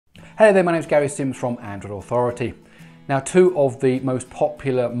Hello there, my name is Gary Sims from Android Authority. Now, two of the most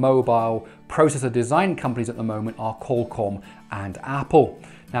popular mobile processor design companies at the moment are Qualcomm and Apple.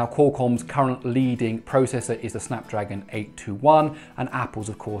 Now, Qualcomm's current leading processor is the Snapdragon 821, and Apple's,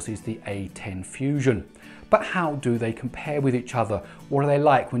 of course, is the A10 Fusion. But how do they compare with each other? What are they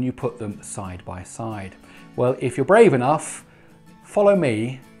like when you put them side by side? Well, if you're brave enough, follow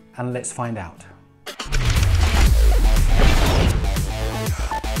me and let's find out.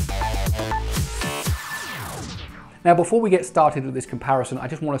 Now, before we get started with this comparison, I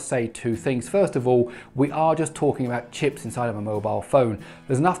just want to say two things. First of all, we are just talking about chips inside of a mobile phone.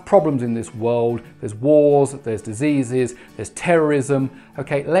 There's enough problems in this world. There's wars, there's diseases, there's terrorism.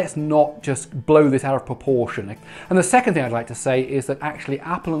 Okay, let's not just blow this out of proportion. And the second thing I'd like to say is that actually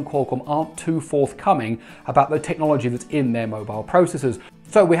Apple and Qualcomm aren't too forthcoming about the technology that's in their mobile processors.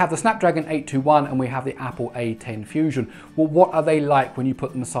 So we have the Snapdragon 821 and we have the Apple A10 Fusion. Well, what are they like when you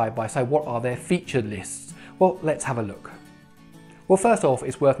put them side by side? What are their featured lists? Well, let's have a look. Well, first off,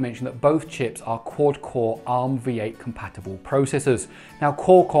 it's worth mentioning that both chips are quad-core ARM v8 compatible processors. Now,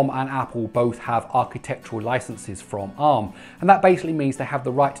 Qualcomm and Apple both have architectural licenses from ARM, and that basically means they have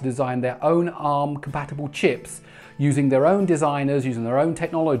the right to design their own ARM compatible chips using their own designers, using their own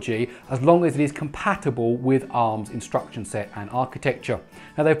technology, as long as it is compatible with ARM's instruction set and architecture.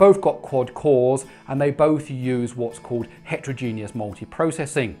 Now, they've both got quad cores and they both use what's called heterogeneous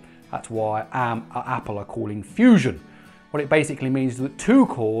multiprocessing. That's why Apple are calling Fusion. What it basically means is that two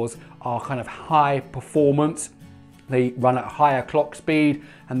cores are kind of high performance, they run at higher clock speed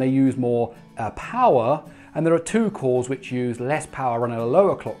and they use more power, and there are two cores which use less power, run at a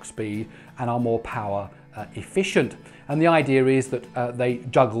lower clock speed and are more power efficient. And the idea is that they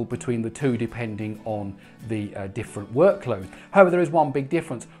juggle between the two depending on the different workloads. However, there is one big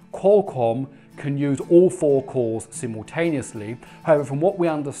difference. Qualcomm can use all four cores simultaneously. However, from what we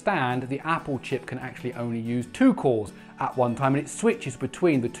understand, the Apple chip can actually only use two cores at one time, and it switches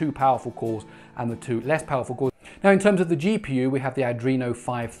between the two powerful cores and the two less powerful cores. Now, in terms of the GPU, we have the Adreno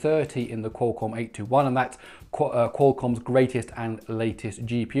 530 in the Qualcomm 821, and that's Qualcomm's greatest and latest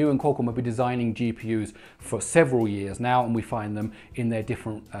GPU, and Qualcomm have been designing GPUs for several years now, and we find them in their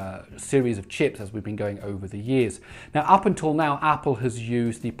different series of chips as we've been going over the years. Now, up until now, Apple has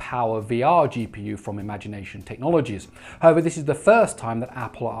used the Power VR GPU from Imagination Technologies. However, this is the first time that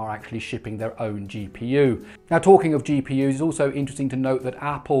Apple are actually shipping their own GPU. Now, talking of GPUs, it's also interesting to note that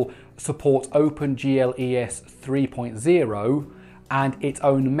Apple supports OpenGLES 3.0 and its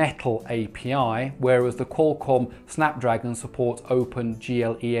own Metal API, whereas the Qualcomm Snapdragon supports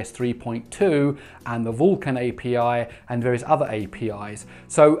OpenGLES 3.2 and the Vulkan API and various other APIs.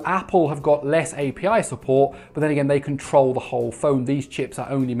 So Apple have got less API support, but then again, they control the whole phone. These chips are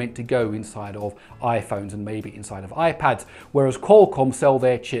only meant to go inside of iPhones and maybe inside of iPads, whereas Qualcomm sell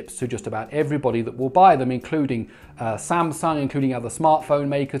their chips to just about everybody that will buy them, including Samsung, including other smartphone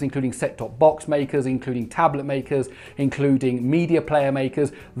makers, including set-top box makers, including tablet makers, including media player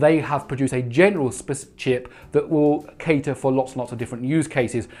makers. They have produced a general chip that will cater for lots and lots of different use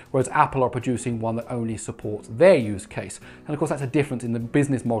cases, whereas Apple are producing one that only supports their use case. And of course, that's a difference in the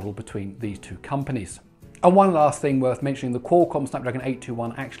business model between these two companies. And one last thing worth mentioning, the Qualcomm Snapdragon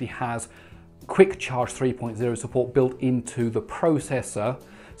 821 actually has Quick Charge 3.0 support built into the processor.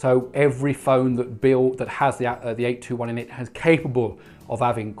 So every phone that has the 821 in it is capable of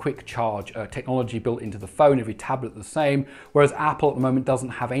having quick charge technology built into the phone, every tablet the same, whereas Apple at the moment doesn't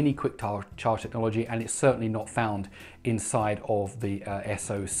have any quick charge technology, and it's certainly not found inside of the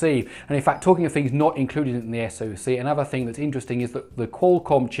SoC. And in fact, talking of things not included in the SoC, another thing that's interesting is that the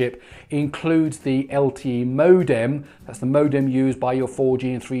Qualcomm chip includes the LTE modem, that's the modem used by your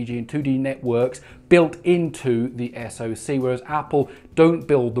 4G and 3G and 2G networks, built into the SoC, whereas Apple don't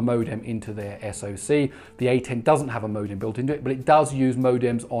build the modem into their SoC. The A10 doesn't have a modem built into it, but it does use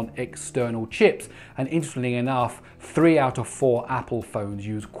modems on external chips. And interestingly enough, 3 out of 4 Apple phones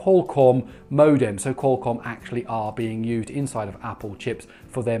use Qualcomm modems. So Qualcomm actually are being used inside of Apple chips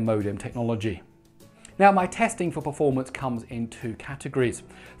for their modem technology. Now, my testing for performance comes in two categories.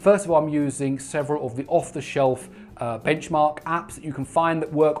 First of all, I'm using several of the off-the-shelf benchmark apps that you can find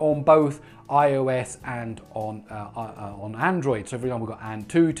that work on both iOS and on Android. So for example, we've got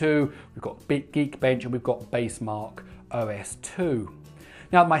Antutu, we've got Geekbench, and we've got Basemark OS 2.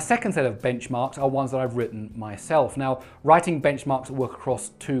 Now, my second set of benchmarks are ones that I've written myself. Now, writing benchmarks that work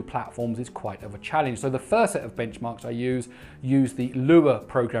across two platforms is quite of a challenge. So the first set of benchmarks I use the Lua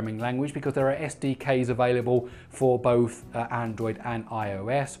programming language because there are SDKs available for both Android and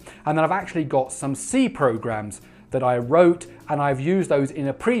iOS. And then I've actually got some C programs that I wrote, and I've used those in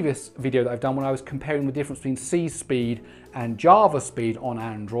a previous video that I've done when I was comparing the difference between C speed and Java speed on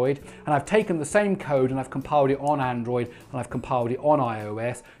Android. And I've taken the same code and I've compiled it on Android and I've compiled it on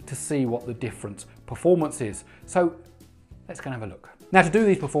iOS to see what the difference performance is. So let's go and have a look. Now, to do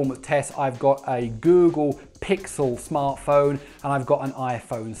these performance tests, I've got a Google Pixel smartphone and I've got an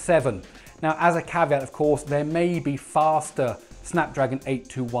iPhone 7. Now, as a caveat, of course, there may be faster Snapdragon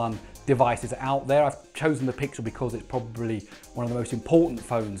 821 devices out there. I've chosen the Pixel because it's probably one of the most important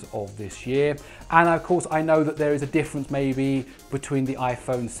phones of this year. And of course, I know that there is a difference maybe between the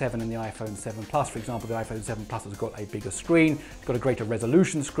iPhone 7 and the iPhone 7 Plus. For example, the iPhone 7 Plus has got a bigger screen, it's got a greater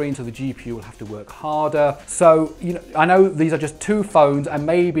resolution screen, so the GPU will have to work harder. So, I know these are just two phones and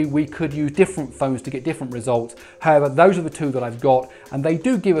maybe we could use different phones to get different results. However, those are the two that I've got, and they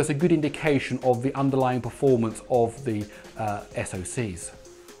do give us a good indication of the underlying performance of the SoCs.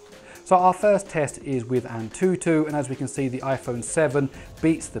 So our first test is with Antutu, and as we can see, the iPhone 7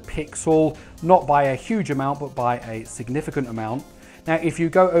 beats the Pixel, not by a huge amount, but by a significant amount. Now, if you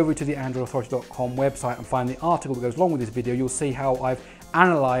go over to the AndroidAuthority.com website and find the article that goes along with this video, you'll see how I've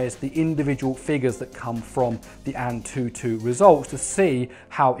analysed the individual figures that come from the Antutu results to see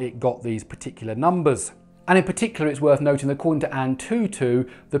how it got these particular numbers. And in particular, it's worth noting that according to Antutu,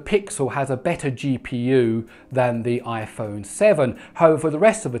 the Pixel has a better GPU than the iPhone 7. However, for the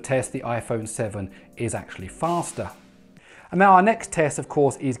rest of the test, the iPhone 7 is actually faster. And now our next test, of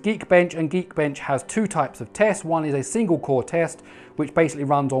course, is Geekbench, and Geekbench has two types of tests. One is a single core test, which basically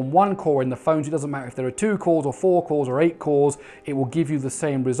runs on one core in the phone. So it doesn't matter if there are 2 cores or 4 cores or 8 cores, it will give you the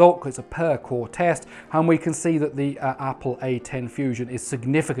same result because it's a per core test. And we can see that the Apple A10 Fusion is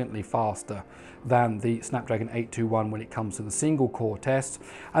significantly faster than the Snapdragon 821 when it comes to the single core test.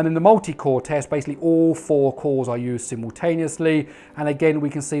 And in the multi-core test, basically all 4 cores are used simultaneously. And again, we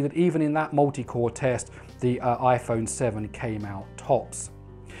can see that even in that multi-core test, the iPhone 7 came out tops.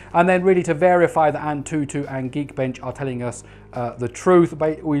 And then really to verify that Antutu and Geekbench are telling us the truth,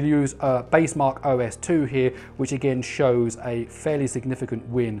 we'll use Basemark OS 2 here, which again shows a fairly significant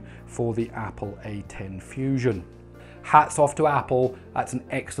win for the Apple A10 Fusion. Hats off to Apple, that's an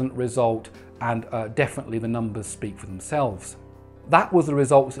excellent result, and definitely the numbers speak for themselves. That was the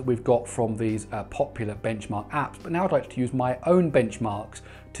results that we've got from these popular benchmark apps, but now I'd like to use my own benchmarks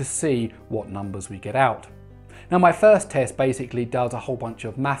to see what numbers we get out. Now, my first test basically does a whole bunch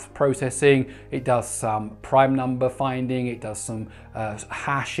of math processing, it does some prime number finding, it does some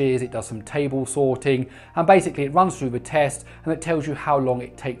hashes, it does some table sorting, and basically it runs through the test and it tells you how long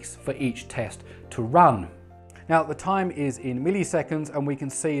it takes for each test to run. Now, the time is in milliseconds, and we can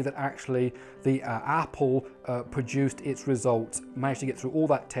see that actually the Apple produced its results, managed to get through all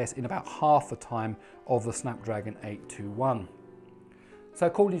that test in about half the time of the Snapdragon 821. So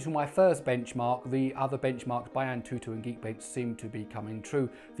according to my first benchmark, the other benchmarks by Antutu and Geekbench seem to be coming true.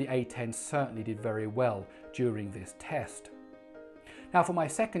 The A10 certainly did very well during this test. Now, for my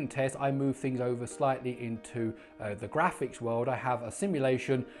second test, I move things over slightly into the graphics world. I have a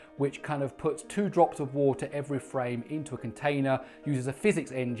simulation which kind of puts 2 drops of water every frame into a container, uses a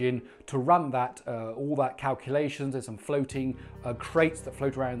physics engine to run that, all that calculations. There's some floating crates that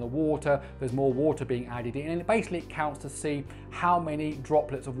float around in the water. There's more water being added in, and basically it counts to see how many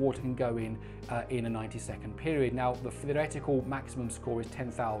droplets of water can go in a 90-second period. Now, the theoretical maximum score is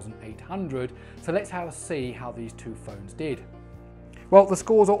 10,800. So let's have a see how these two phones did. Well, the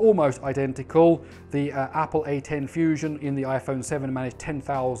scores are almost identical. The Apple A10 Fusion in the iPhone 7 managed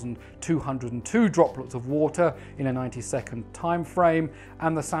 10,202 droplets of water in a 90-second time frame,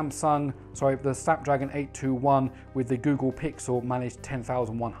 and the Snapdragon 821 with the Google Pixel managed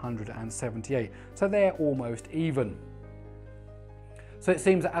 10,178. So they're almost even. So it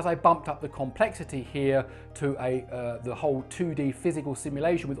seems that as I bumped up the complexity here to the whole 2D physical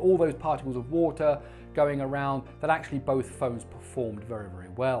simulation with all those particles of water going around, that actually both phones performed very, very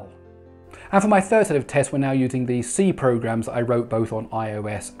well. And for my third set of tests, we're now using the C programs that I wrote both on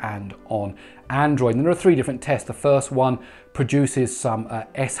iOS and on Android. And there are 3 different tests. The first one produces some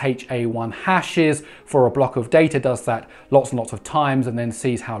SHA1 hashes for a block of data, does that lots and lots of times and then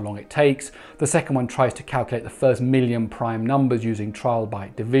sees how long it takes. The second one tries to calculate the first million prime numbers using trial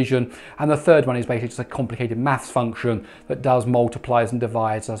by division. And the third one is basically just a complicated maths function that does multiplies and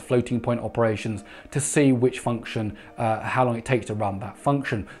divides, does floating point operations to see which function, how long it takes to run that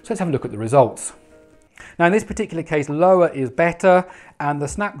function. So let's have a look at the results. Now, in this particular case, lower is better, and the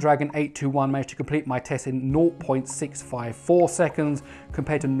Snapdragon 821 managed to complete my test in 0.654 seconds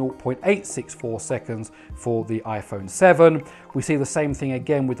compared to 0.864 seconds for the iPhone 7. We see the same thing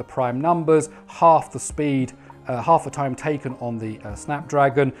again with the prime numbers, half the speed half the time taken on the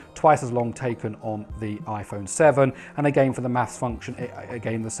Snapdragon, twice as long taken on the iPhone 7, and again for the maths function,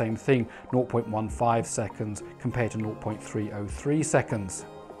 again the same thing, 0.15 seconds compared to 0.303 seconds.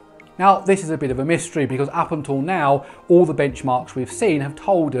 Now, this is a bit of a mystery because up until now, all the benchmarks we've seen have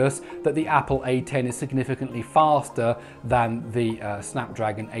told us that the Apple A10 is significantly faster than the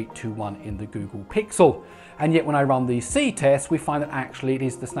Snapdragon 821 in the Google Pixel. And yet when I run the C test, we find that actually it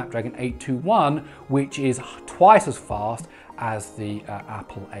is the Snapdragon 821 which is twice as fast as the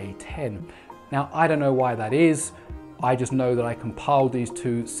Apple A10. Now, I don't know why that is. I just know that I compiled these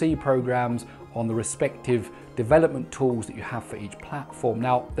two C programs on the respective development tools that you have for each platform.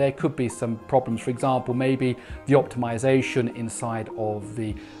 Now, there could be some problems. For example, maybe the optimization inside of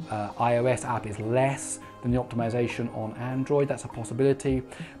the iOS app is less than the optimization on Android. That's a possibility.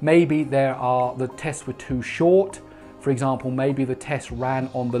 Maybe the tests were too short. For example, maybe the test ran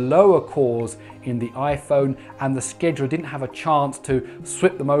on the lower cores in the iPhone and the scheduler didn't have a chance to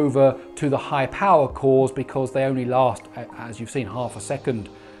swip them over to the high power cores because they only last, as you've seen, half a second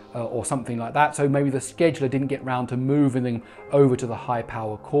or something like that. So maybe the scheduler didn't get round to moving them over to the high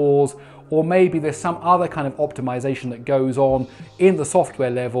power cores, or maybe there's some other kind of optimization that goes on in the software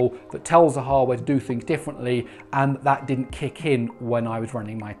level that tells the hardware to do things differently, and that didn't kick in when I was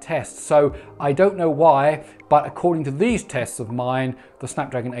running my tests. So I don't know why, but according to these tests of mine, the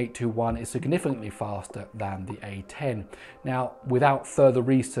Snapdragon 821 is significantly faster than the A10. Now, without further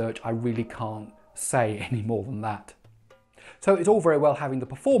research, I really can't say any more than that. So it's all very well having the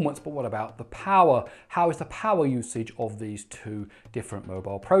performance, but what about the power? How is the power usage of these two different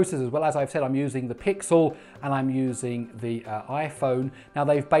mobile processors? Well, as I've said, I'm using the Pixel and I'm using the iPhone. Now,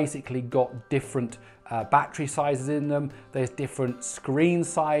 they've basically got different battery sizes in them. There's different screen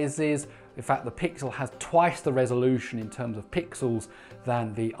sizes. In fact, the Pixel has twice the resolution in terms of pixels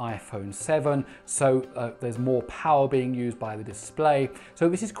than the iPhone 7, so there's more power being used by the display. So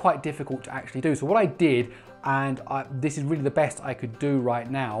this is quite difficult to actually do. So what I did, and this is really the best I could do right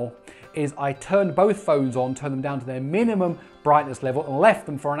now, is I turned both phones on, turned them down to their minimum brightness level and left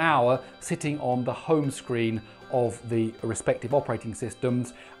them for an hour sitting on the home screen of the respective operating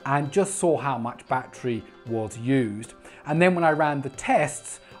systems and just saw how much battery was used. And then when I ran the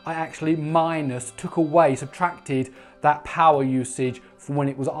tests, I actually subtracted that power usage from when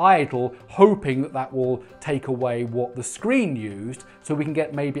it was idle, hoping that that will take away what the screen used, so we can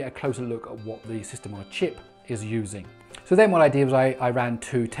get maybe a closer look at what the system on a chip is using. So then what I did was I ran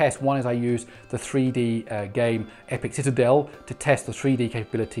two tests. One is I used the 3D game Epic Citadel to test the 3D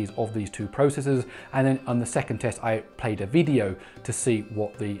capabilities of these two processors, and then on the second test I played a video to see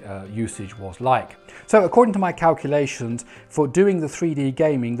what the usage was like. So according to my calculations, for doing the 3D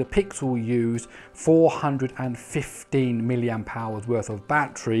gaming, the Pixel used 415 milliamp hours worth of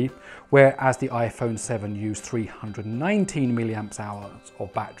battery, whereas the iPhone 7 used 319 milliamp hours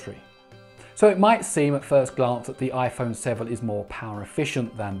of battery. So it might seem at first glance that the iPhone 7 is more power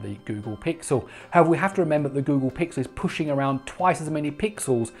efficient than the Google Pixel. However, we have to remember that the Google Pixel is pushing around twice as many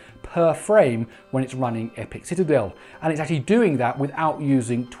pixels per frame when it's running Epic Citadel. And it's actually doing that without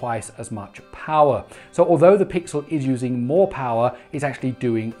using twice as much power. So although the Pixel is using more power, it's actually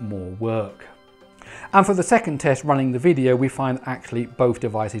doing more work. And for the second test running the video, we find that actually both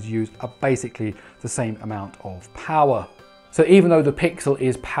devices use basically the same amount of power. So even though the Pixel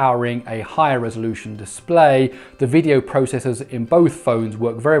is powering a higher resolution display, the video processors in both phones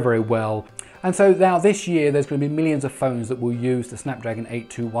work very, very well. And so now this year, there's going to be millions of phones that will use the Snapdragon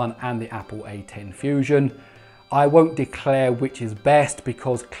 821 and the Apple A10 Fusion. I won't declare which is best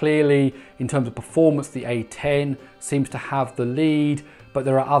because clearly in terms of performance, the A10 seems to have the lead, but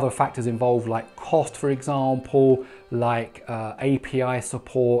there are other factors involved like cost, for example, like API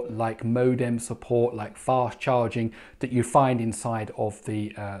support, like modem support, like fast charging that you find inside of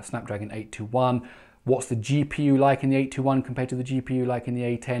the Snapdragon 821. What's the GPU like in the 821 compared to the GPU like in the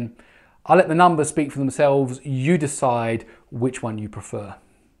A10? I'll let the numbers speak for themselves. You decide which one you prefer.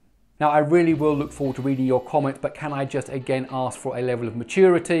 Now, I really will look forward to reading your comments, but can I just again ask for a level of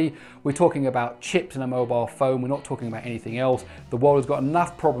maturity? We're talking about chips in a mobile phone. We're not talking about anything else. The world has got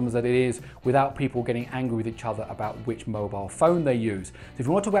enough problems that it is without people getting angry with each other about which mobile phone they use. So if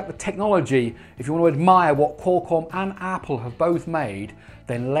you want to talk about the technology, if you want to admire what Qualcomm and Apple have both made,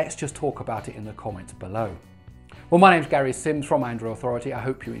 then let's just talk about it in the comments below. Well, my name's Gary Sims from Android Authority. I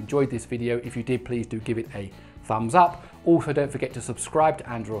hope you enjoyed this video. If you did, please do give it a thumbs up. Also, don't forget to subscribe to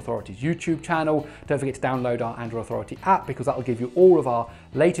Android Authority's YouTube channel. Don't forget to download our Android Authority app because that will give you all of our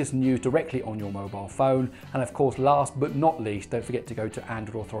latest news directly on your mobile phone. And of course, last but not least, don't forget to go to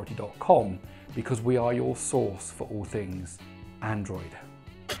androidauthority.com because we are your source for all things Android.